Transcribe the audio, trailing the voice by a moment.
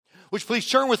Would you please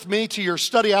turn with me to your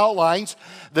study outlines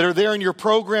that are there in your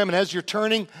program? And as you're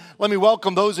turning, let me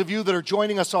welcome those of you that are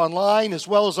joining us online, as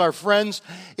well as our friends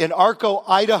in Arco,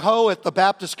 Idaho at the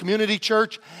Baptist Community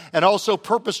Church, and also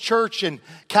Purpose Church in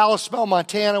Kalispell,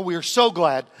 Montana. We are so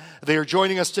glad they are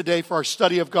joining us today for our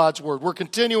study of God's Word. We're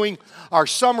continuing our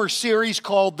summer series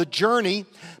called The Journey,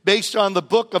 based on the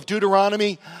book of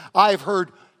Deuteronomy. I've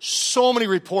heard so many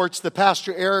reports that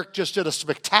Pastor Eric just did a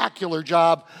spectacular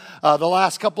job the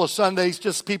last couple of Sundays,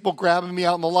 just people grabbing me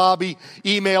out in the lobby,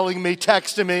 emailing me,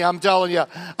 texting me. I'm telling you,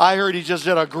 I heard he just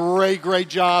did a great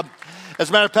job.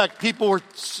 As a matter of fact, people were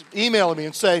emailing me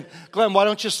and saying, Glenn, why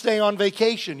don't you stay on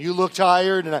vacation? You look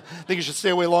tired, and I think you should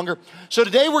stay away longer. So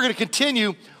today we're going to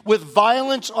continue with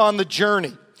violence on the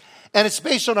journey. And it's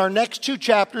based on our next two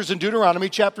chapters in Deuteronomy,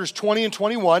 chapters 20 and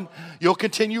 21. You'll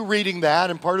continue reading that,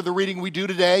 and part of the reading we do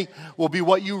today will be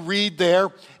what you read there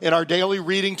in our daily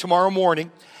reading tomorrow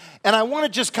morning. And I want to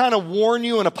just kind of warn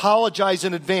you and apologize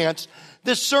in advance.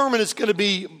 This sermon is going to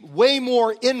be way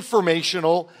more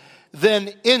informational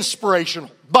than inspirational.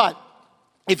 But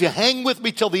if you hang with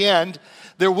me till the end,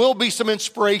 there will be some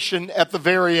inspiration at the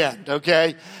very end,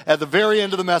 okay? At the very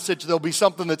end of the message, there'll be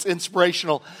something that's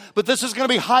inspirational. But this is going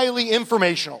to be highly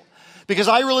informational because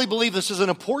I really believe this is an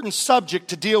important subject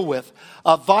to deal with.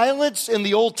 Violence in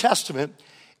the Old Testament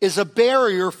is a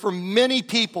barrier for many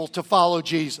people to follow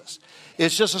Jesus.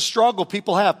 It's just a struggle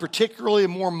people have, particularly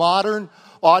in more modern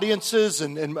audiences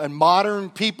and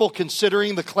modern people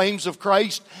considering the claims of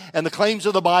Christ and the claims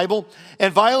of the Bible.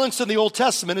 And violence in the Old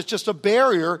Testament is just a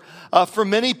barrier for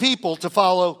many people to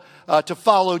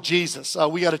follow Jesus.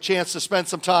 We got a chance to spend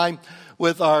some time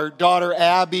with our daughter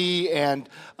Abby and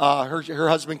her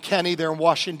husband Kenny there in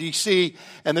Washington, D.C.,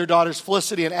 and their daughters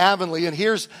Felicity and Avonlea. And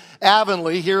here's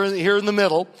Avonlea here in the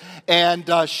middle. And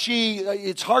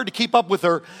it's hard to keep up with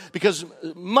her because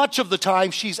much of the time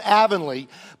she's Avonlea,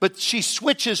 but she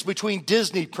switches between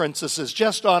Disney princesses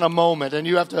just on a moment. And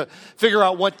you have to figure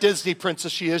out what Disney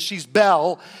princess she is. She's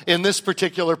Belle in this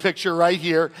particular picture right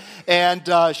here.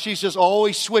 And she's just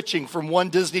always switching from one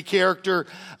Disney character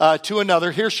to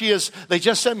another. Here she is. They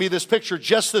just sent me this picture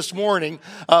just this morning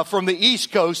from the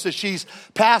East Coast as she's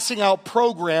passing out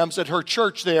programs at her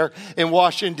church there in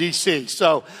Washington, D.C.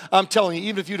 So I'm telling you,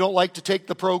 even if you don't like to take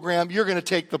the program, you're going to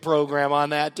take the program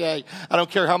on that day. I don't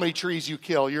care how many trees you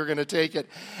kill, you're going to take it.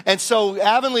 And so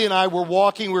Avonlea and I were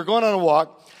going on a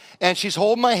walk, and she's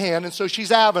holding my hand, and so she's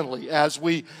Avonlea as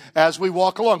we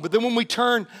walk along. But then when we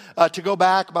turn to go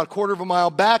back about a quarter of a mile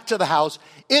back to the house,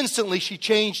 instantly she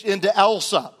changed into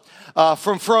Elsa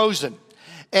from Frozen.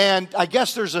 And I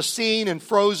guess there's a scene in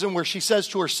Frozen where she says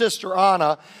to her sister,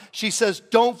 Anna, she says,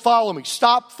 don't follow me.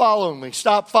 Stop following me.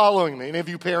 Stop following me. Any of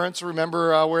you parents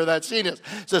remember where that scene is?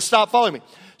 It says, stop following me.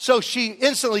 So she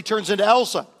instantly turns into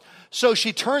Elsa. So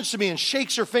she turns to me and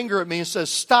shakes her finger at me and says,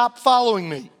 stop following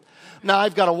me. Now,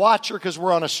 I've got to watch her because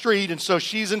we're on a street, and so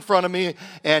she's in front of me,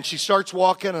 and she starts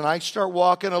walking, and I start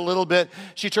walking a little bit.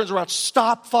 She turns around,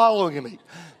 stop following me.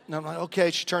 And I'm like,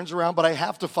 okay, she turns around, but I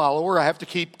have to follow her. I have to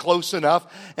keep close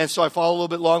enough. And so I follow a little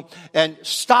bit long and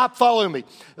stop following me.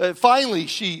 Finally,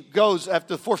 she goes,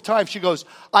 after the fourth time, she goes,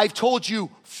 I've told you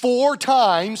 4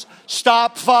 times,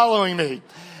 stop following me.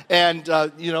 And,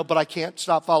 but I can't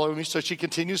stop following me. So she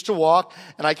continues to walk,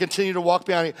 and I continue to walk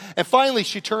behind her. And finally,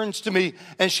 she turns to me,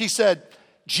 and she said,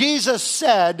 Jesus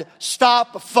said,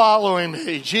 stop following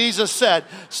me. Jesus said,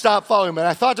 stop following me. And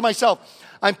I thought to myself,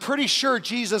 I'm pretty sure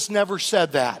Jesus never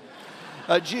said that.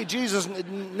 Jesus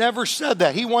never said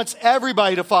that. He wants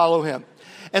everybody to follow him.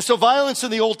 And so violence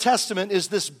in the Old Testament is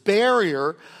this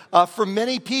barrier for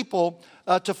many people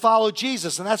to follow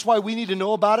Jesus. And that's why we need to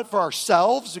know about it for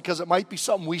ourselves, because it might be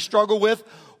something we struggle with,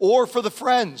 or for the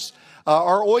friends.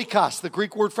 Our oikos, the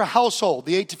Greek word for household,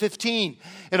 the 8 to 15,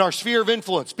 in our sphere of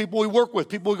influence, people we work with,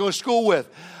 people we go to school with,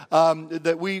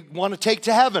 that we want to take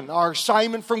to heaven. Our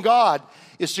assignment from God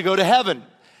is to go to heaven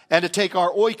and to take our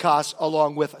oikos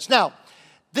along with us. Now,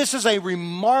 this is a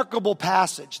remarkable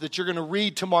passage that you're going to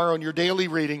read tomorrow in your daily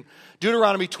reading,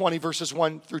 Deuteronomy 20, verses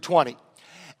 1 through 20.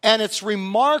 And it's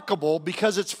remarkable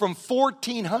because it's from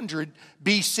 1400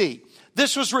 BC.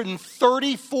 This was written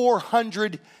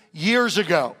 3,400 years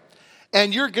ago.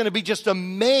 And you're going to be just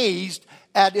amazed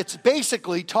at it's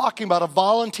basically talking about a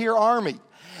volunteer army.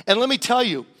 And let me tell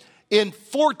you, in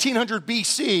 1400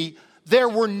 BC, there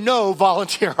were no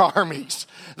volunteer armies.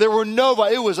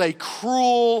 It was a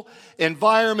cruel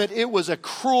environment. It was a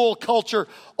cruel culture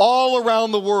all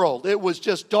around the world. It was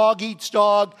just dog eats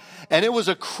dog, and it was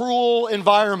a cruel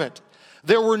environment.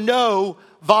 There were no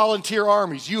volunteer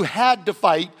armies. You had to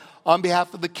fight on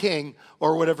behalf of the king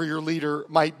or whatever your leader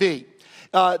might be.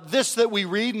 This that we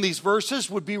read in these verses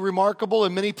would be remarkable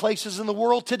in many places in the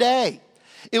world today.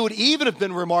 It would even have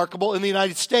been remarkable in the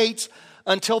United States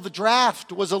until the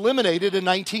draft was eliminated in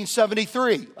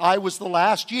 1973. I was the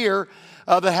last year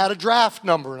that had a draft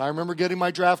number, and I remember getting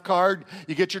my draft card.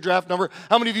 You get your draft number.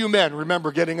 How many of you men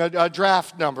remember getting a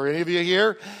draft number? Any of you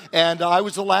here? And I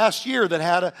was the last year that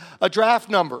had a draft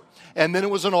number. And then it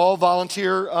was an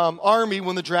all-volunteer army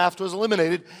when the draft was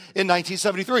eliminated in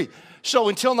 1973. So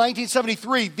until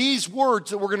 1973, these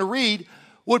words that we're going to read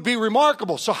would be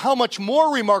remarkable. So how much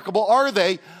more remarkable are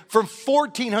they from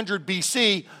 1400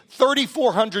 BC,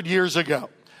 3,400 years ago?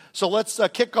 So let's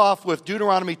kick off with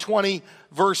Deuteronomy 20,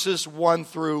 verses 1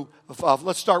 through,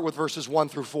 let's start with verses 1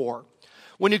 through 4.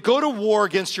 When you go to war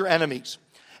against your enemies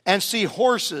and see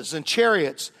horses and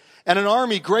chariots and an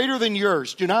army greater than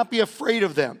yours, do not be afraid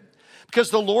of them, because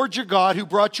the Lord your God who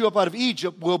brought you up out of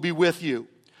Egypt will be with you.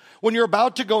 When you're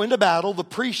about to go into battle, the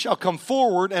priest shall come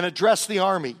forward and address the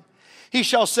army. He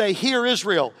shall say, "Hear,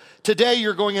 Israel, today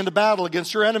you're going into battle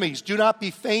against your enemies. Do not be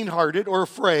faint-hearted or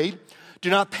afraid. Do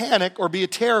not panic or be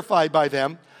terrified by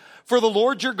them. For the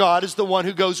Lord your God is the one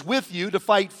who goes with you to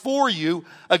fight for you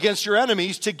against your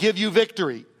enemies to give you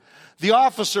victory." The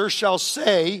officer shall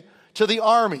say to the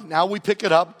army. Now we pick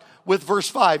it up with verse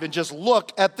 5 and just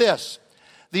look at this.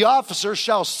 The officer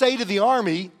shall say to the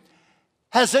army,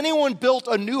 "Has anyone built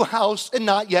a new house and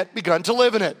not yet begun to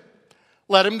live in it?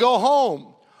 Let him go home,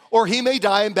 or he may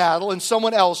die in battle and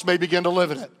someone else may begin to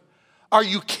live in it." Are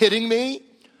you kidding me?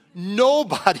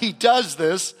 Nobody does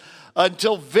this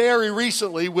until very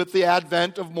recently with the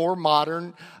advent of more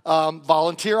modern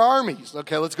volunteer armies.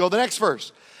 Okay, let's go to the next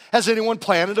verse. Has anyone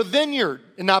planted a vineyard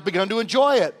and not begun to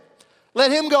enjoy it?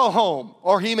 Let him go home,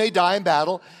 or he may die in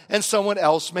battle and someone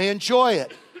else may enjoy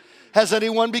it. Has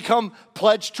anyone become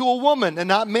pledged to a woman and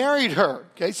not married her?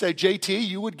 Okay, say, JT,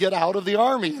 you would get out of the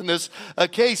army in this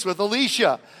case with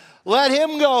Alicia. Let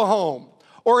him go home,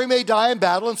 or he may die in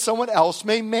battle and someone else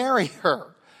may marry her.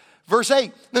 Verse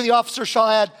 8, then the officer shall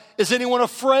add, is anyone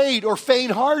afraid or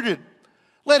faint-hearted?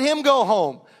 Let him go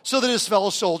home, so that his fellow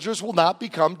soldiers will not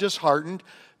become disheartened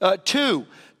too.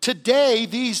 Today,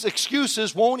 these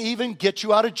excuses won't even get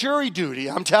you out of jury duty,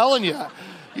 I'm telling you.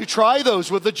 You try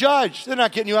those with the judge. They're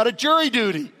not getting you out of jury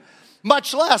duty,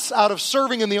 much less out of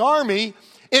serving in the army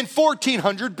in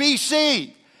 1400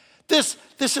 BC. This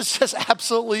is just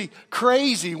absolutely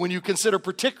crazy when you consider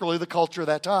particularly the culture of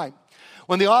that time.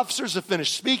 When the officers have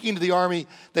finished speaking to the army,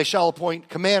 they shall appoint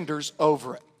commanders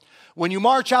over it. When you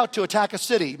march out to attack a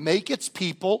city, make its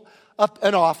people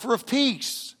an offer of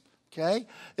peace. Okay?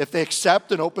 If they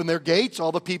accept and open their gates,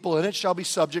 all the people in it shall be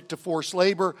subject to forced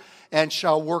labor and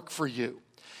shall work for you.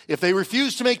 If they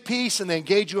refuse to make peace and they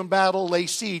engage you in battle, lay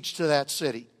siege to that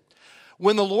city.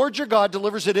 When the Lord your God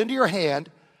delivers it into your hand,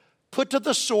 put to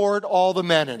the sword all the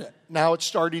men in it. Now it's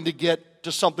starting to get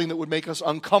to something that would make us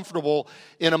uncomfortable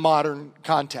in a modern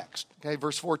context. Okay,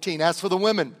 verse 14. As for the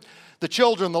women, the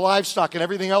children, the livestock, and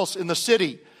everything else in the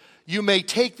city, you may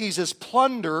take these as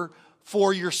plunder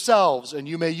for yourselves, and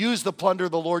you may use the plunder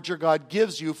the Lord your God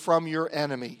gives you from your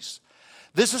enemies.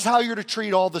 This is how you're to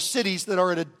treat all the cities that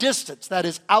are at a distance, that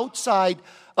is outside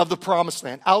of the promised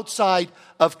land, outside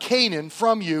of Canaan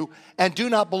from you, and do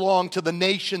not belong to the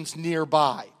nations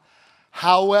nearby.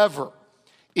 However,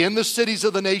 in the cities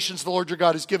of the nations the Lord your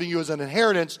God is giving you as an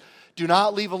inheritance, do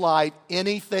not leave alive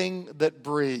anything that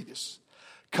breathes.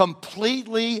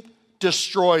 Completely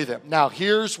destroy them. Now,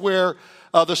 here's where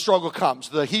the struggle comes.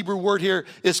 The Hebrew word here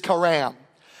is karam,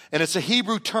 and it's a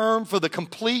Hebrew term for the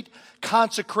complete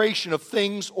consecration of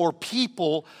things or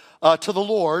people to the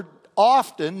Lord,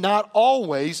 often, not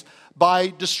always, by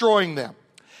destroying them.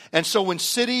 And so when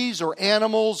cities or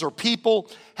animals or people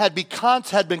had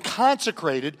been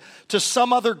consecrated to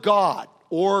some other god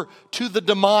or to the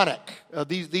demonic,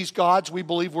 these gods we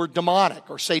believe were demonic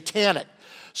or satanic.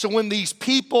 So when these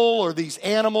people or these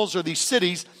animals or these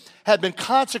cities had been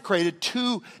consecrated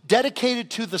dedicated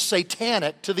to the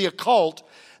satanic, to the occult,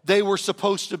 they were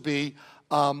supposed to be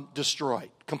destroyed.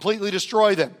 Completely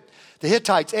destroy them. The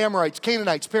Hittites, Amorites,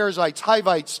 Canaanites, Perizzites,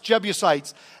 Hivites,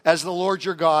 Jebusites, as the Lord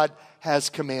your God has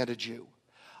commanded you.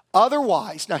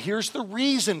 Otherwise, now here's the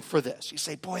reason for this. You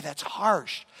say, boy, that's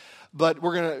harsh. But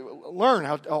we're going to learn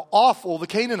how awful the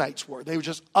Canaanites were. They were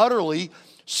just utterly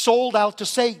sold out to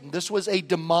Satan. This was a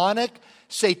demonic,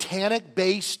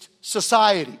 satanic-based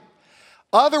society.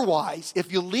 Otherwise,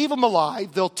 if you leave them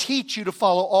alive, they'll teach you to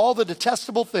follow all the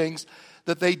detestable things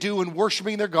that they do in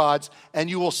worshiping their gods, and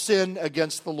you will sin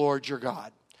against the Lord your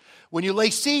God. When you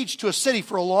lay siege to a city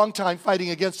for a long time,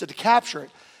 fighting against it to capture it,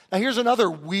 Now here's another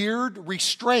weird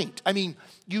restraint. I mean,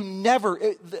 you never,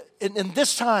 and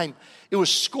this time it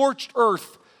was scorched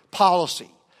earth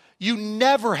policy. You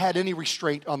never had any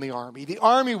restraint on the army. The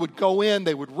army would go in,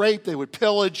 they would rape, they would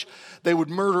pillage, they would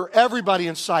murder everybody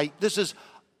in sight. This is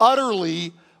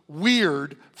utterly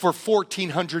weird for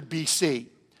 1400 BC.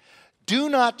 Do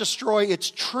not destroy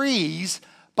its trees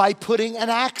by putting an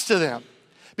axe to them,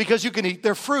 because you can eat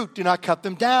their fruit. Do not cut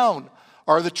them down.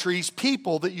 Are the trees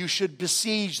people that you should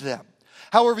besiege them?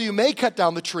 However, you may cut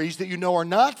down the trees that you know are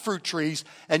not fruit trees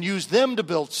and use them to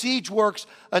build siege works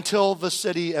until the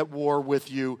city at war with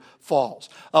you falls.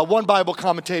 One Bible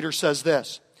commentator says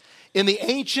this: in the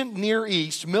ancient Near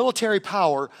East, military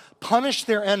power punished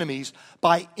their enemies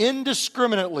by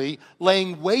indiscriminately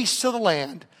laying waste to the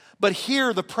land. But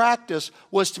here the practice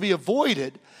was to be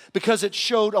avoided because it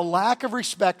showed a lack of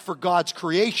respect for God's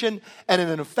creation and an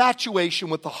infatuation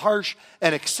with the harsh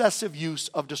and excessive use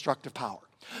of destructive power.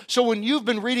 So when you've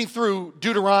been reading through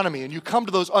Deuteronomy and you come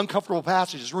to those uncomfortable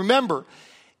passages, remember,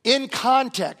 in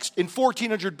context, in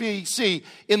 1400 BC,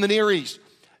 in the Near East,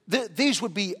 these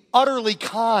would be utterly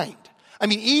kind. I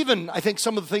mean, even, I think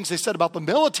some of the things they said about the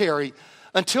military,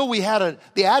 until we had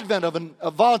the advent of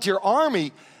a volunteer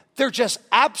army, they're just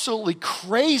absolutely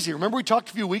crazy. Remember we talked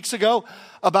a few weeks ago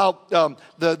about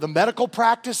the medical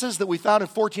practices that we found in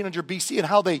 1400 BC and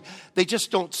how they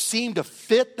just don't seem to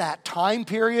fit that time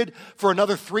period for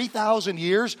another 3,000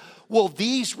 years? Well,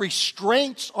 these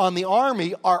restraints on the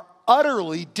army are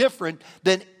utterly different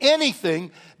than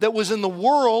anything that was in the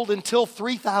world until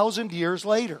 3,000 years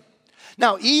later.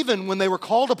 Now, even when they were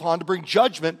called upon to bring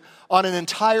judgment on an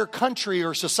entire country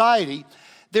or society,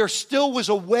 there still was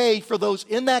a way for those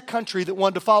in that country that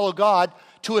wanted to follow God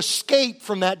to escape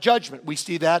from that judgment. We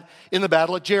see that in the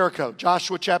battle at Jericho.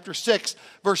 Joshua chapter 6,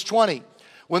 verse 20.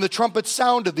 When the trumpet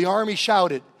sounded, the army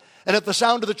shouted. And at the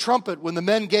sound of the trumpet, when the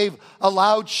men gave a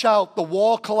loud shout, the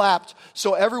wall collapsed.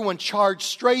 So everyone charged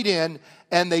straight in,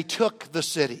 and they took the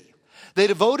city. They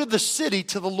devoted the city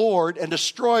to the Lord and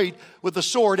destroyed with the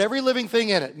sword every living thing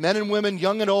in it, men and women,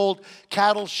 young and old,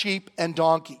 cattle, sheep, and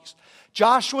donkeys.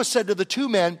 Joshua said to the two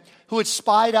men who had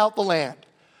spied out the land,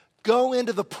 go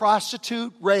into the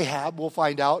prostitute Rahab, we'll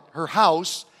find out, her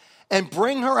house, and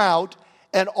bring her out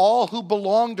and all who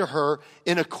belong to her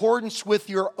in accordance with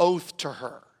your oath to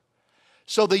her.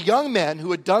 So the young men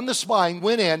who had done the spying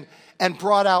went in and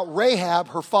brought out Rahab,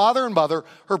 her father and mother,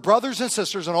 her brothers and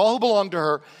sisters, and all who belonged to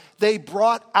her. They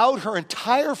brought out her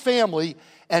entire family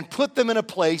and put them in a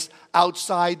place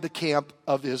outside the camp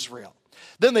of Israel.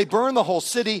 Then they burned the whole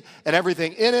city and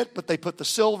everything in it, but they put the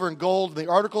silver and gold and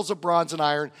the articles of bronze and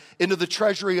iron into the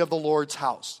treasury of the Lord's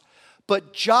house.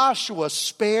 But Joshua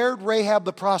spared Rahab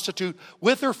the prostitute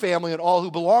with her family and all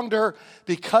who belonged to her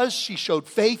because she showed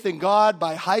faith in God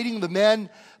by hiding the men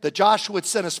that Joshua had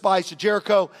sent as spies to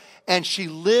Jericho, and she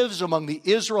lives among the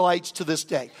Israelites to this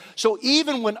day. So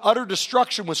even when utter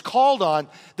destruction was called on,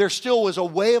 there still was a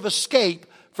way of escape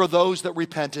for those that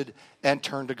repented and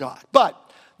turned to God. But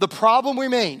the problem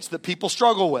remains that people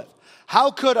struggle with.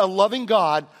 How could a loving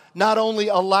God not only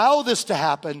allow this to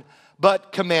happen,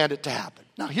 but command it to happen?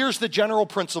 Now, here's the general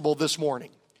principle this morning.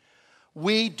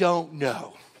 We don't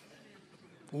know.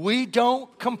 We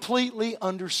don't completely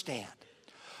understand.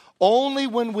 Only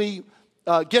when we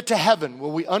get to heaven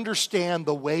will we understand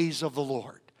the ways of the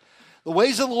Lord. The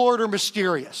ways of the Lord are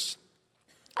mysterious.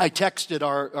 I texted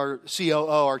our COO,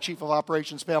 our Chief of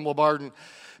Operations, Pamela Barden,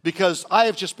 because I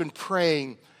have just been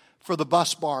praying for the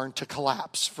bus barn to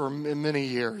collapse for many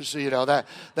years. You know, that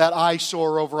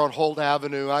eyesore over on Holt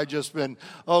Avenue. I just been,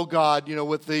 oh God, you know,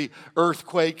 with the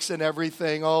earthquakes and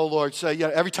everything. Oh Lord, so yeah,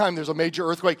 every time there's a major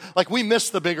earthquake, like we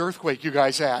missed the big earthquake you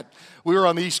guys had. We were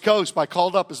on the East Coast. I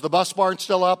called up, is the bus barn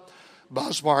still up?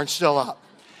 Bus barn's still up.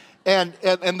 And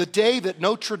the day that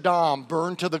Notre Dame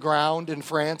burned to the ground in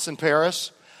France and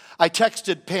Paris, I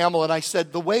texted Pamela and I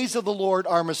said, the ways of the Lord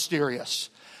are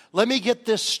mysterious. Let me get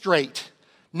this straight.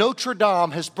 Notre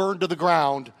Dame has burned to the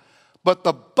ground, but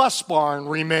the bus barn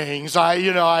remains. I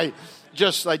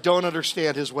don't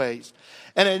understand his ways.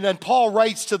 And then Paul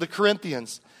writes to the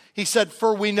Corinthians. He said,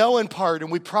 for we know in part and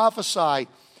we prophesy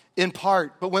in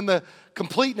part, but when the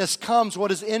completeness comes,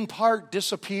 what is in part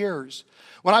disappears.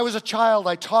 When I was a child,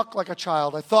 I talked like a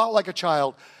child. I thought like a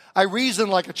child. I reasoned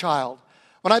like a child.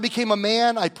 When I became a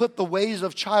man, I put the ways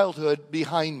of childhood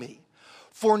behind me.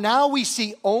 For now we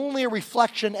see only a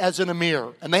reflection as in a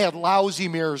mirror. And they had lousy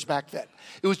mirrors back then.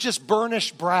 It was just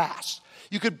burnished brass.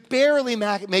 You could barely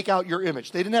make out your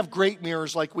image. They didn't have great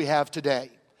mirrors like we have today.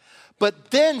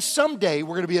 But then someday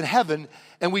we're going to be in heaven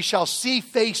and we shall see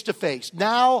face to face.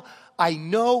 Now I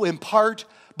know in part,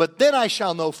 but then I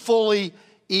shall know fully,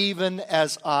 even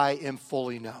as I am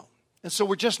fully known. And so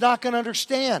we're just not going to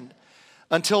understand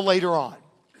until later on.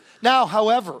 Now,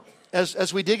 however,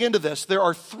 as we dig into this, there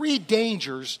are three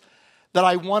dangers that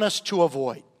I want us to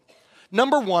avoid.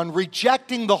 Number one,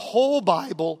 rejecting the whole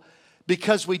Bible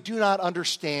because we do not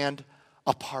understand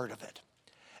a part of it.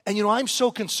 And I'm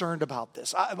so concerned about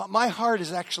this. My heart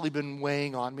has actually been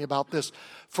weighing on me about this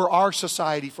for our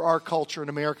society, for our culture and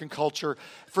American culture,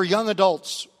 for young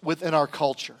adults within our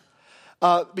culture.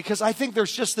 Because I think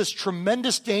there's just this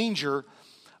tremendous danger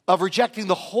of rejecting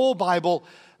the whole Bible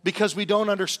because we don't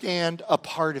understand a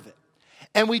part of it.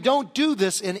 And we don't do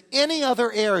this in any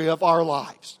other area of our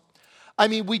lives. I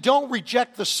mean, we don't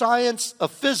reject the science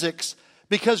of physics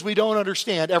because we don't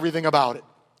understand everything about it.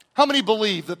 How many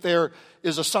believe that there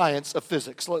is a science of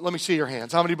physics? Let me see your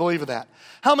hands. How many believe in that?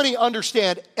 How many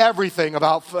understand everything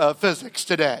about physics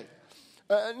today?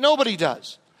 Nobody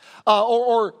does.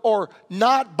 Or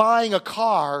not buying a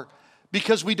car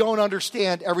because we don't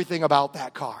understand everything about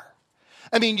that car.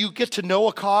 I mean, you get to know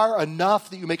a car enough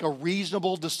that you make a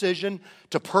reasonable decision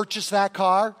to purchase that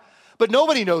car, but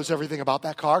nobody knows everything about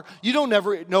that car. You don't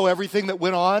ever know everything that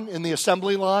went on in the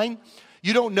assembly line.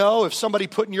 You don't know if somebody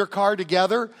putting your car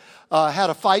together had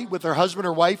a fight with their husband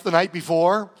or wife the night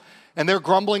before, and they're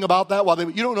grumbling about that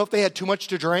you don't know if they had too much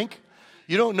to drink.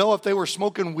 You don't know if they were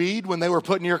smoking weed when they were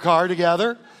putting your car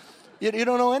together. You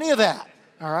don't know any of that,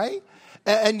 all right?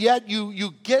 And yet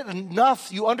you get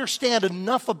enough, you understand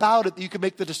enough about it that you can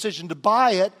make the decision to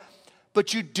buy it,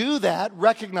 but you do that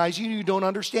recognizing you don't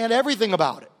understand everything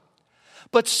about it.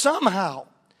 But somehow,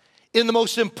 in the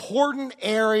most important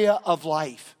area of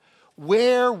life,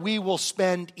 where we will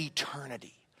spend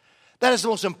eternity, that is the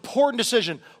most important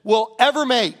decision we'll ever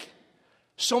make.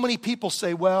 So many people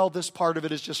say, well, this part of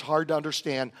it is just hard to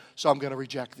understand, so I'm going to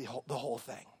reject the whole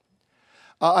thing.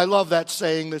 I love that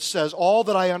saying that says, all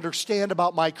that I understand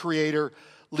about my Creator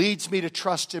leads me to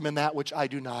trust Him in that which I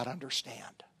do not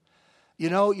understand.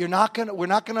 We're not going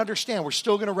to understand. We're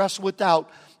still going to wrestle with doubt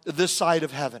this side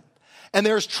of heaven. And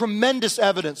there's tremendous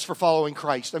evidence for following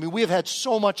Christ. I mean, we have had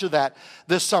so much of that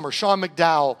this summer. Sean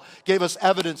McDowell gave us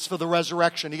evidence for the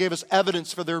resurrection. He gave us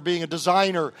evidence for there being a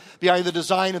designer behind the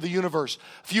design of the universe.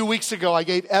 A few weeks ago, I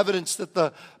gave evidence that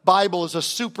the Bible is a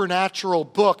supernatural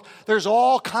book. There's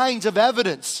all kinds of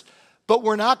evidence, but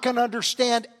we're not going to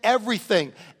understand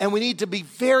everything. And we need to be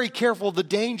very careful of the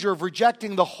danger of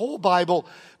rejecting the whole Bible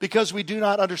because we do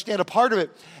not understand a part of it.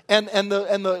 And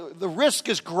the risk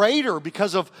is greater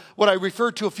because of what I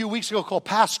referred to a few weeks ago called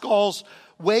Pascal's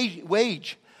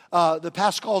wage. The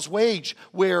Pascal's wage,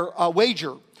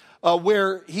 wager,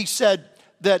 where he said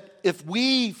that if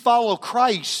we follow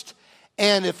Christ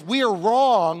and if we are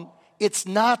wrong, it's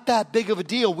not that big of a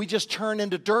deal. We just turn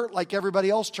into dirt like everybody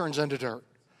else turns into dirt.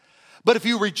 But if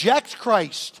you reject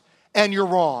Christ and you're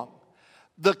wrong,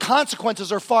 the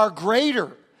consequences are far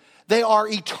greater. They are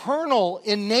eternal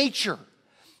in nature.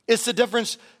 It's the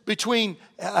difference between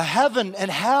heaven and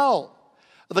hell.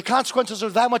 The consequences are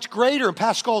that much greater. And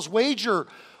Pascal's wager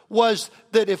was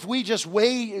that if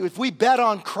we bet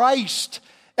on Christ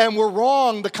and we're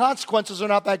wrong, the consequences are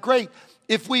not that great.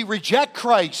 If we reject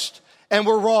Christ and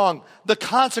we're wrong, the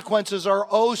consequences are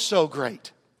oh so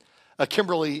great.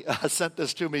 Kimberly sent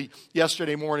this to me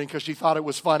yesterday morning because she thought it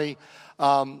was funny.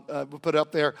 We'll put it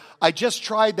up there. I just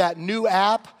tried that new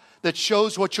app that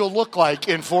shows what you'll look like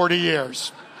in 40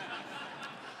 years.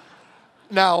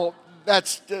 Now,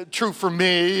 that's true for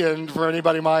me and for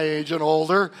anybody my age and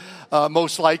older,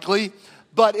 most likely.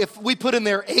 But if we put in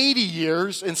there 80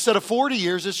 years instead of 40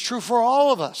 years, it's true for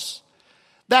all of us.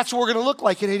 That's what we're going to look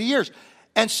like in 80 years.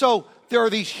 And so there are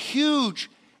these huge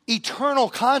eternal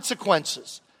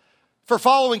consequences for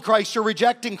following Christ or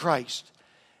rejecting Christ.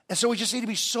 And so we just need to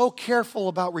be so careful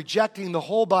about rejecting the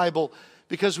whole Bible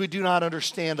because we do not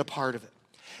understand a part of it.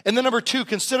 And then number two,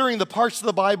 considering the parts of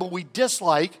the Bible we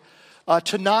dislike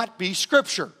to not be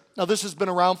Scripture. Now this has been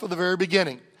around from the very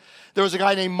beginning. There was a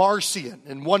guy named Marcion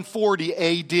in 140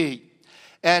 A.D.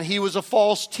 and he was a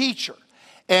false teacher.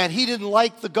 And he didn't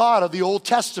like the God of the Old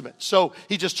Testament. So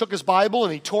he just took his Bible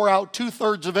and he tore out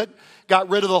 2/3 of it, got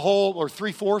rid of the whole, or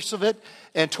 3/4 of it,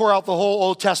 and tore out the whole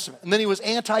Old Testament. And then he was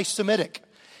anti-Semitic.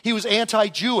 He was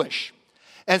anti-Jewish.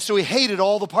 And so he hated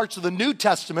all the parts of the New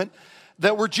Testament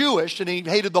that were Jewish, and he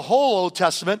hated the whole Old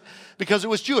Testament because it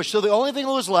was Jewish. So the only thing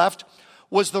that was left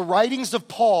was the writings of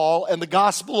Paul and the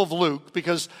Gospel of Luke,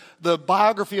 because the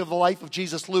biography of the life of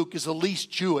Jesus, Luke, is the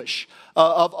least Jewish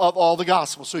of all the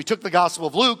Gospels. So he took the Gospel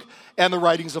of Luke and the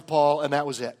writings of Paul, and that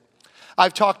was it.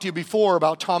 I've talked to you before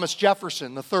about Thomas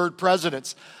Jefferson, the third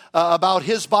president, about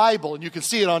his Bible, and you can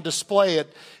see it on display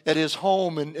at his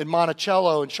home in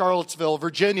Monticello in Charlottesville,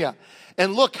 Virginia.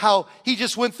 And look how he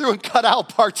just went through and cut out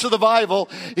parts of the Bible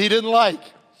he didn't like.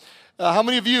 How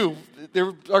many of you,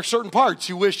 there are certain parts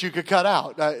you wish you could cut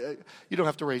out? You don't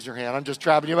have to raise your hand. I'm just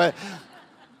trapping you.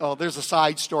 Oh, there's a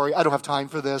side story. I don't have time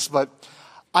for this, but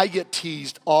I get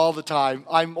teased all the time.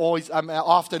 I'm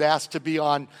often asked to be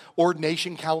on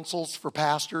ordination councils for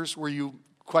pastors where you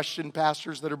question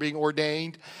pastors that are being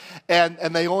ordained. And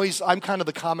they always, I'm kind of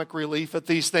the comic relief at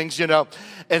these things, you know.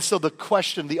 And so the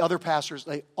question, the other pastors,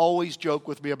 they always joke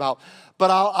with me about,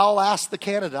 but I'll ask the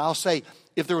candidate, I'll say,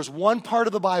 if there was one part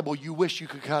of the Bible you wish you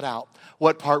could cut out,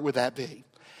 what part would that be?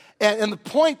 And the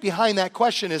point behind that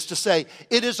question is to say,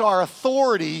 it is our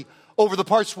authority over the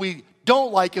parts we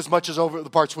don't like as much as over the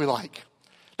parts we like.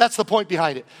 That's the point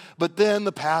behind it. But then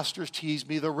the pastors tease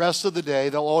me the rest of the day.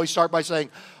 They'll always start by saying,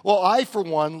 well, I, for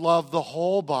one, love the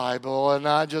whole Bible and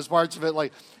not just parts of it.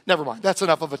 Like, never mind. That's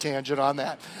enough of a tangent on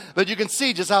that. But you can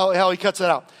see just how he cuts it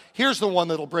out. Here's the one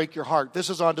that'll break your heart. This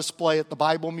is on display at the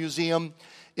Bible Museum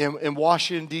in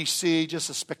Washington, D.C., just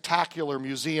a spectacular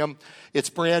museum. It's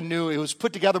brand new. It was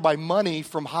put together by money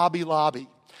from Hobby Lobby.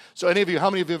 So how many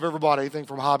of you have ever bought anything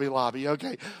from Hobby Lobby?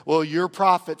 Okay. Well, your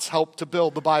profits helped to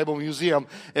build the Bible Museum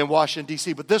in Washington,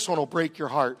 D.C., but this one will break your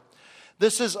heart.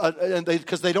 This is,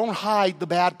 because they don't hide the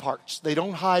bad parts. They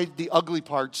don't hide the ugly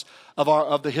parts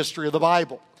of the history of the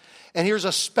Bible. And here's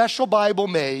a special Bible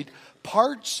made,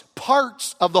 parts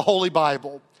of the Holy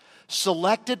Bible,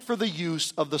 selected for the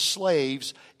use of the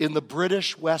slaves in the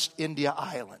British West India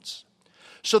Islands.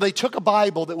 So they took a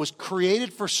Bible that was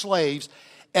created for slaves,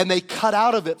 and they cut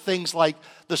out of it things like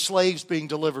the slaves being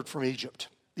delivered from Egypt,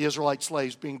 the Israelite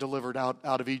slaves being delivered out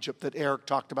of Egypt that Eric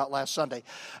talked about last Sunday.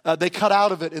 They cut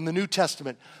out of it in the New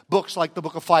Testament books like the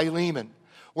book of Philemon,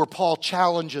 where Paul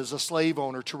challenges a slave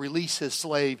owner to release his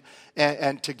slave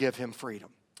and to give him freedom.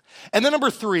 And then number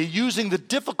 3, using the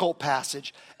difficult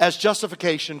passage as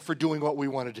justification for doing what we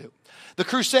want to do. The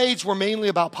Crusades were mainly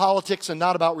about politics and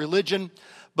not about religion.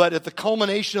 But at the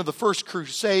culmination of the First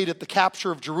Crusade, at the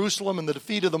capture of Jerusalem and the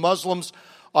defeat of the Muslims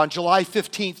on July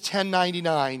 15th,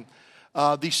 1099,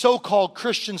 the so-called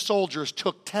Christian soldiers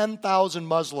took 10,000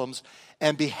 Muslims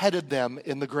and beheaded them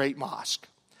in the Great Mosque.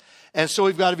 And so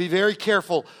we've got to be very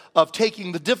careful of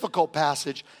taking the difficult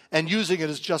passage and using it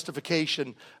as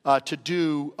justification to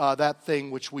do that thing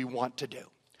which we want to do.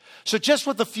 So just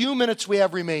with the few minutes we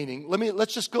have remaining,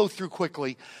 let's just go through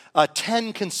quickly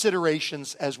 10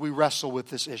 considerations as we wrestle with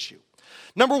this issue.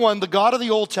 Number 1, the God of the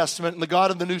Old Testament and the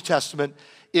God of the New Testament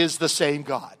is the same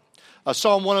God.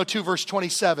 Psalm 102 verse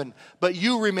 27, but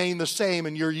you remain the same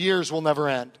and your years will never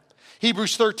end.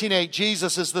 Hebrews 13:8,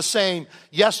 Jesus is the same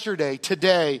yesterday,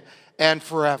 today, and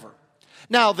forever.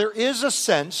 Now, there is a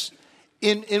sense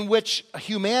in which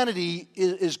humanity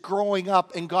is growing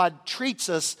up and God treats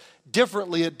us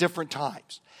differently at different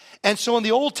times. And so in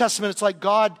the Old Testament, it's like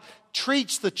God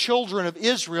treats the children of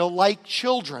Israel like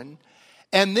children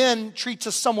and then treats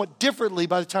us somewhat differently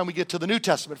by the time we get to the New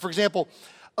Testament. For example,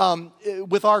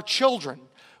 with our children,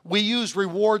 we use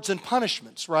rewards and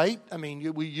punishments, right? I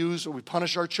mean, we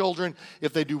punish our children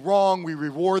if they do wrong, we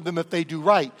reward them if they do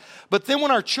right. But then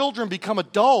when our children become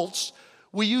adults,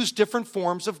 we use different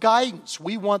forms of guidance.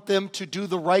 We want them to do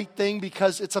the right thing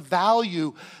because it's a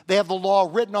value. They have the law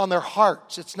written on their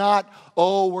hearts. It's not,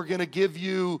 oh, we're going to give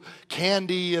you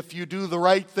candy if you do the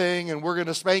right thing and we're going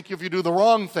to spank you if you do the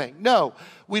wrong thing. No,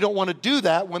 we don't want to do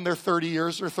that when they're 30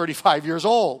 years or 35 years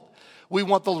old. We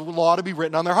want the law to be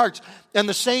written on their hearts. And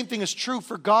the same thing is true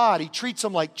for God. He treats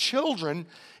them like children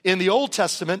in the Old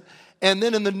Testament. And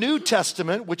then in the New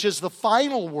Testament, which is the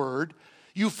final word,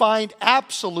 you find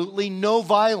absolutely no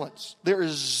violence. There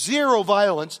is zero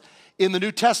violence in the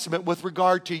New Testament with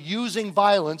regard to using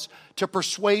violence to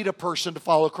persuade a person to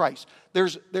follow Christ.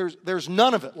 There's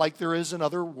none of it like there is in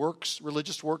other works,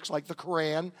 religious works like the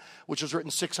Quran, which was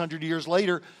written 600 years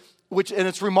later, and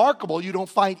it's remarkable you don't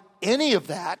find any of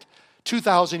that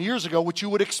 2,000 years ago, which you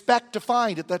would expect to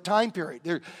find at that time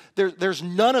period. There's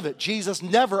none of it. Jesus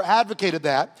never advocated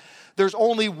that. There's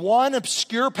only one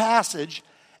obscure passage,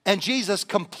 and Jesus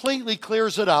completely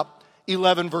clears it up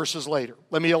 11 verses later.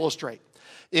 Let me illustrate.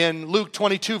 In Luke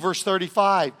 22, verse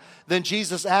 35, then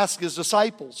Jesus asked his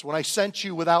disciples, when I sent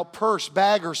you without purse,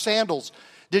 bag, or sandals,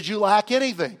 did you lack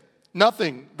anything?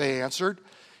 Nothing, they answered.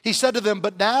 He said to them,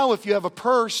 but now if you have a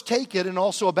purse, take it, and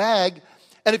also a bag.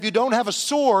 And if you don't have a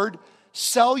sword,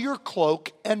 sell your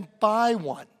cloak and buy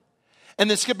one. And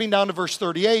then skipping down to verse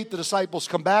 38, the disciples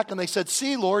come back and they said,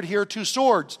 see, Lord, here are 2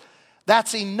 swords.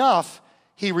 That's enough.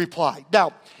 he replied.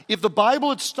 Now, if the Bible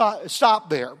had stopped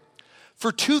there,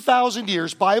 for 2,000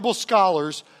 years, Bible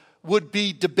scholars would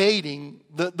be debating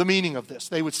the meaning of this.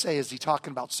 They would say, is he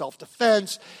talking about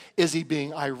self-defense? Is he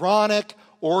being ironic?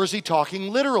 Or is he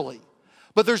talking literally?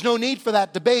 But there's no need for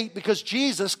that debate because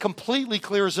Jesus completely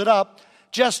clears it up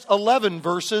just 11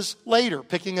 verses later,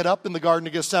 picking it up in the Garden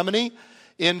of Gethsemane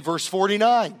in verse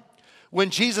 49. When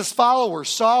Jesus' followers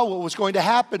saw what was going to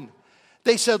happen,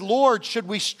 they said, Lord, should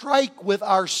we strike with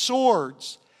our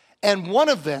swords? And one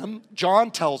of them,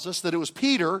 John tells us that it was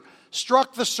Peter,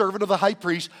 struck the servant of the high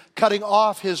priest, cutting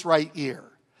off his right ear.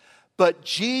 But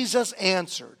Jesus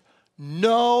answered,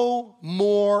 no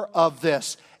more of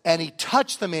this. And he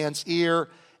touched the man's ear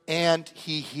and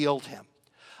he healed him.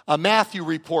 Matthew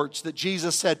reports that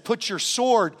Jesus said, put your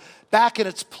sword back in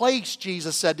its place,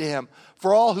 Jesus said to him,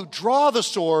 for all who draw the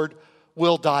sword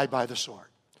will die by the sword.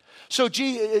 So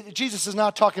Jesus is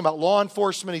not talking about law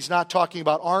enforcement. He's not talking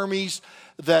about armies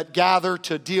that gather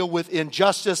to deal with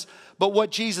injustice. But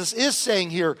what Jesus is saying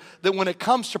here, that when it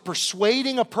comes to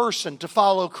persuading a person to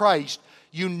follow Christ,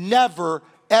 you never,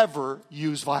 ever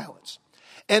use violence.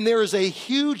 And there is a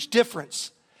huge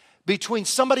difference between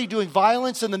somebody doing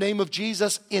violence in the name of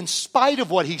Jesus in spite of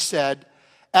what he said,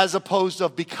 as opposed to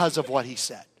because of what he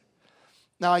said.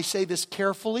 Now, I say this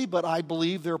carefully, but I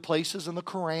believe there are places in the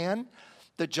Quran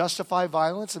that justify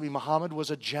violence. I mean, Muhammad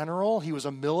was a general. He was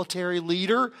a military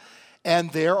leader. And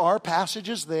there are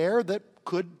passages there that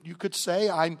you could say,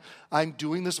 I'm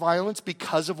doing this violence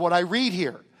because of what I read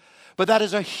here. But that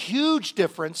is a huge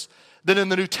difference than in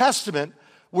the New Testament,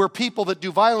 where people that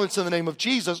do violence in the name of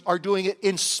Jesus are doing it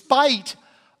in spite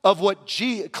of what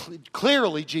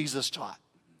clearly Jesus taught.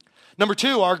 Number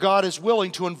two, our God is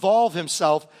willing to involve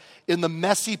himself in the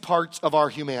messy parts of our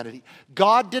humanity.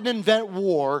 God didn't invent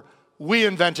war, we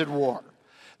invented war.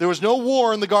 There was no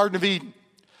war in the Garden of Eden.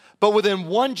 But within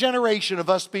one generation of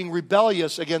us being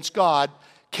rebellious against God,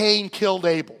 Cain killed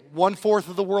Abel. 1/4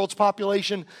 of the world's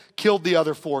population killed the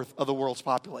other 1/4 of the world's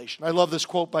population. I love this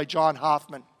quote by John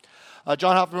Hoffman.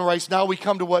 John Hoffman writes, now we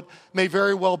come to what may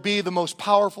very well be the most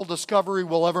powerful discovery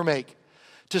we'll ever make.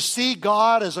 To see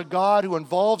God as a God who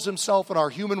involves himself in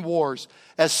our human wars,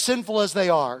 as sinful as they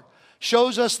are,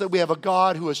 shows us that we have a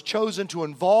God who has chosen to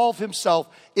involve himself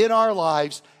in our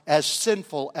lives as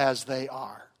sinful as they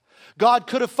are. God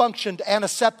could have functioned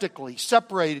antiseptically,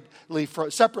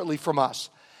 separately from us.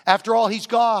 After all, he's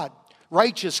God,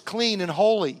 righteous, clean, and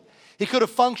holy. He could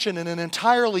have functioned in an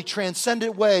entirely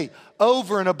transcendent way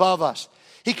over and above us.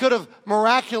 He could have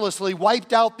miraculously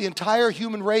wiped out the entire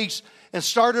human race and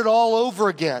started all over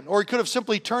again. Or he could have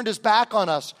simply turned his back on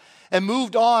us and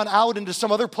moved on out into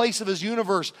some other place of his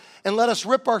universe and let us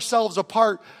rip ourselves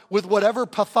apart with whatever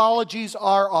pathologies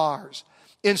are ours.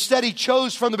 Instead, he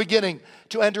chose from the beginning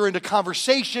to enter into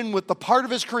conversation with the part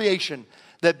of his creation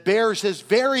that bears his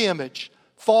very image,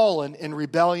 fallen in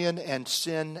rebellion and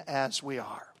sin as we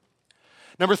are.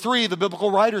 Number three, the biblical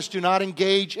writers do not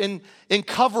engage in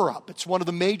cover-up. It's one of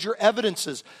the major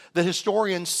evidences that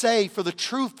historians say for the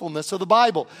truthfulness of the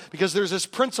Bible. Because there's this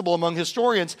principle among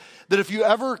historians that if you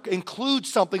ever include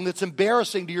something that's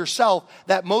embarrassing to yourself,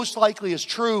 that most likely is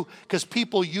true because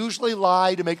people usually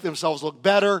lie to make themselves look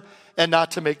better and not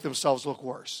to make themselves look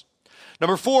worse.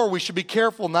 Number four, we should be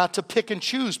careful not to pick and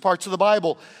choose parts of the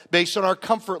Bible based on our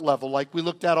comfort level, like we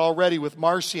looked at already with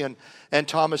Marcion and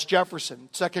Thomas Jefferson.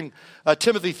 2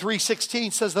 Timothy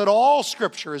 3:16 says that all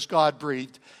Scripture is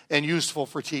God-breathed and useful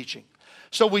for teaching.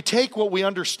 So we take what we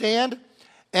understand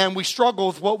and we struggle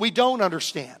with what we don't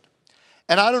understand.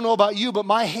 And I don't know about you, but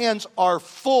my hands are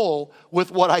full with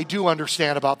what I do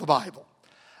understand about the Bible.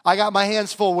 I got my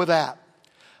hands full with that.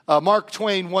 Mark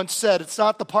Twain once said, it's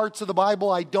not the parts of the Bible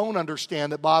I don't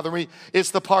understand that bother me,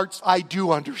 it's the parts I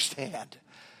do understand.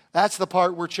 That's the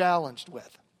part we're challenged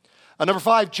with. Number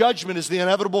five, judgment is the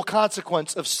inevitable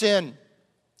consequence of sin.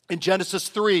 In Genesis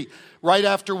 3, right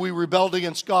after we rebelled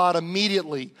against God,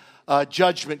 immediately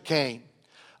judgment came.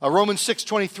 Romans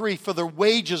 6:23, for the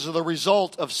wages of the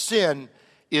result of sin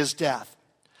is death.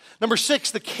 Number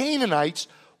six, the Canaanites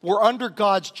were under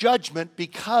God's judgment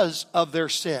because of their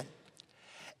sin.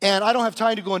 And I don't have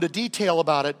time to go into detail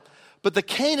about it, but the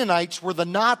Canaanites were the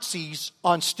Nazis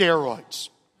on steroids.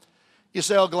 You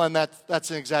say, oh, Glenn, that's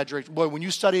an exaggeration. Boy, when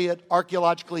you study it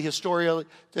archaeologically, historically,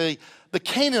 the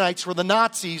Canaanites were the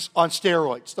Nazis on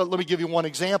steroids. Let me give you one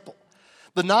example.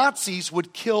 The Nazis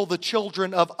would kill the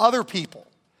children of other people.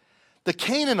 The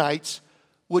Canaanites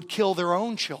would kill their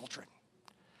own children.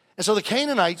 And so the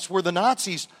Canaanites were the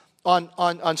Nazis on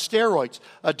steroids.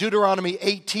 Deuteronomy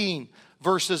 18,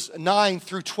 verses 9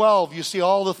 through 12, you see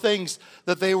all the things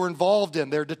that they were involved in,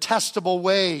 their detestable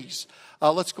ways,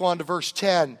 Let's go on to verse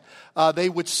 10. They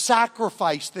would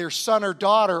sacrifice their son or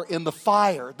daughter in the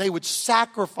fire. They would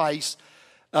sacrifice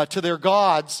to their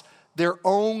gods their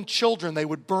own children. They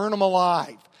would burn them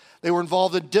alive. They were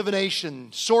involved in divination,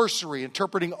 sorcery,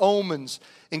 interpreting omens,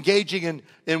 engaging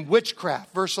in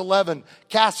witchcraft. Verse 11,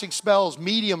 casting spells,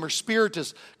 medium or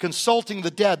spiritist, consulting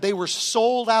the dead. They were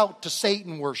sold out to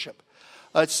Satan worship.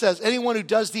 It says, anyone who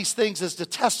does these things is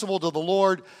detestable to the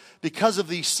Lord. Because of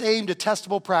these same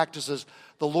detestable practices,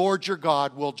 the Lord your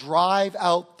God will drive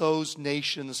out those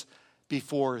nations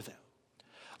before them.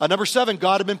 Number 7,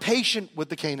 God had been patient with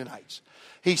the Canaanites.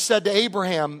 He said to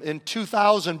Abraham in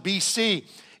 2000 BC,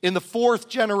 in the 4th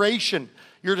generation,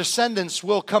 your descendants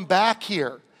will come back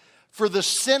here. For the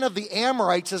sin of the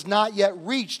Amorites has not yet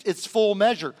reached its full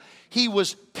measure. He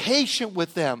was patient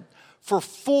with them for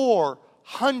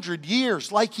 400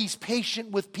 years, like he's patient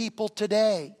with people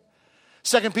today.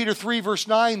 2 Peter 3 verse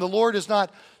 9, the Lord is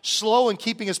not slow in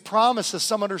keeping his promise, as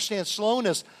some understand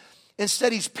slowness.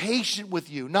 Instead, he's patient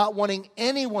with you, not wanting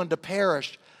anyone to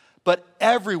perish, but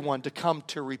everyone to come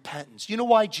to repentance. You know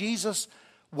why Jesus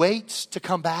waits to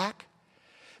come back?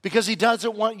 Because he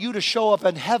doesn't want you to show up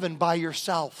in heaven by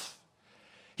yourself.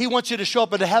 He wants you to show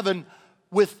up in heaven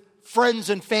with friends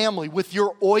and family, with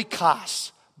your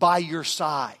oikos by your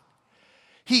side.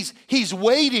 He's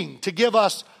waiting to give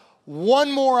us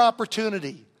one more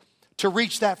opportunity to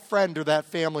reach that friend or that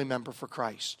family member for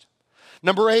Christ.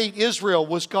 Number 8, Israel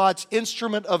was God's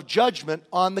instrument of judgment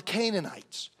on the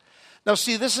Canaanites. Now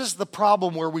see, this is the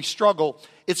problem where we struggle.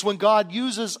 It's when God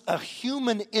uses a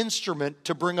human instrument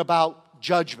to bring about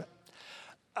judgment.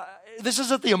 This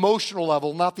is at the emotional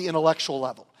level, not the intellectual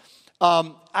level.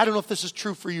 I don't know if this is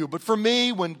true for you, but for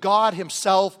me, when God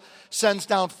himself sends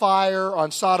down fire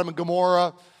on Sodom and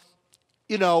Gomorrah,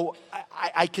 you know,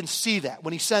 I can see that.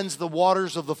 When he sends the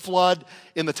waters of the flood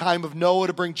in the time of Noah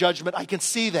to bring judgment, I can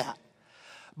see that.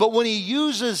 But when he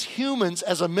uses humans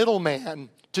as a middleman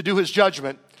to do his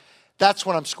judgment, that's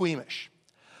when I'm squeamish.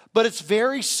 But it's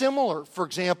very similar, for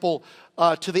example,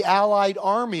 to the Allied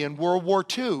Army in World War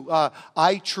II.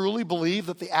 I truly believe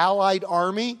that the Allied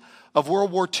Army of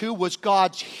World War II was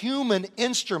God's human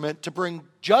instrument to bring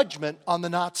judgment on the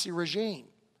Nazi regime.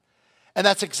 And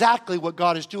that's exactly what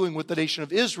God is doing with the nation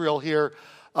of Israel here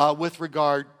with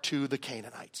regard to the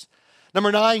Canaanites.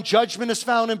 Number 9, judgment is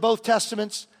found in both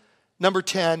testaments. Number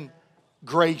 10,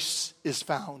 grace is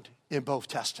found in both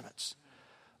testaments.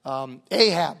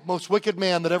 Ahab, most wicked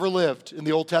man that ever lived in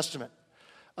the Old Testament,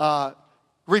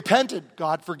 repented,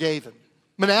 God forgave him.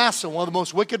 Manasseh, one of the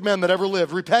most wicked men that ever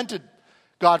lived, repented,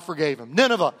 God forgave him.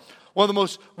 Nineveh, one of the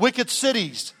most wicked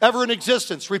cities ever in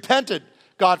existence, repented,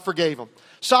 God forgave him.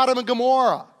 Sodom and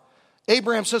Gomorrah,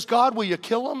 Abraham says, God, will you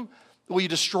kill them? Will you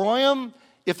destroy them?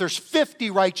 If there's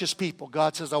 50 righteous people,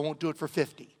 God says, I won't do it for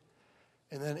 50.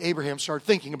 And then Abraham started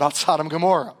thinking about Sodom and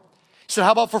Gomorrah. He said,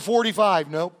 how about for 45?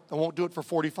 Nope, I won't do it for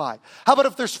 45. How about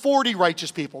if there's 40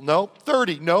 righteous people? Nope.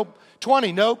 30? Nope.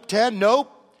 20? Nope. 10?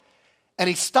 Nope. And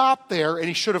he stopped there, and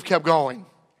he should have kept going.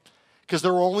 Because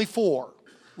there were only 4.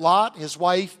 Lot, his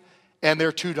wife, and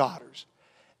their 2 daughters.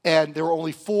 And there were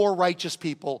only 4 righteous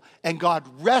people. And God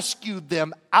rescued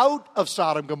them out of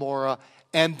Sodom and Gomorrah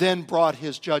and then brought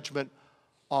his judgment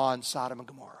on Sodom and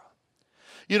Gomorrah.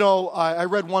 You know, I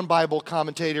read one Bible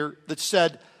commentator that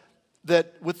said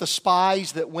that with the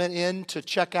spies that went in to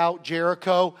check out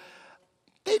Jericho,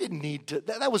 they didn't need to,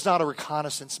 that was not a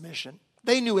reconnaissance mission.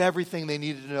 They knew everything they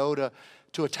needed to know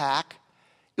to attack.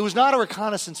 It was not a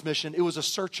reconnaissance mission, it was a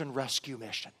search and rescue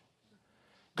mission.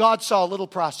 God saw a little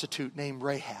prostitute named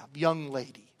Rahab, young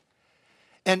lady.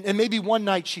 And maybe one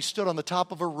night she stood on the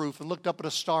top of a roof and looked up at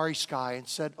a starry sky and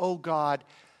said, oh God,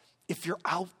 if you're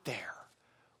out there,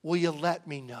 will you let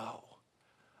me know?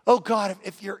 Oh God,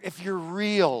 if you're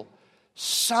real,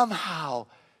 somehow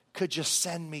could you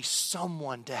send me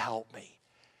someone to help me?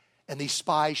 And these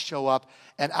spies show up,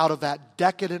 and out of that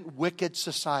decadent, wicked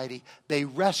society, they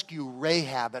rescue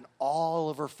Rahab and all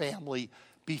of her family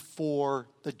before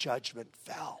the judgment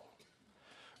fell.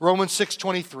 Romans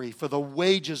 6:23, for the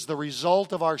wages, the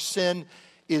result of our sin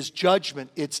is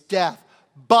judgment, it's death.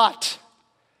 But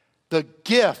the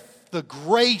gift, the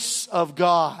grace of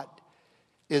God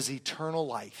is eternal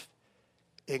life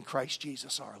in Christ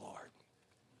Jesus our Lord.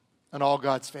 And all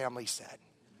God's family said,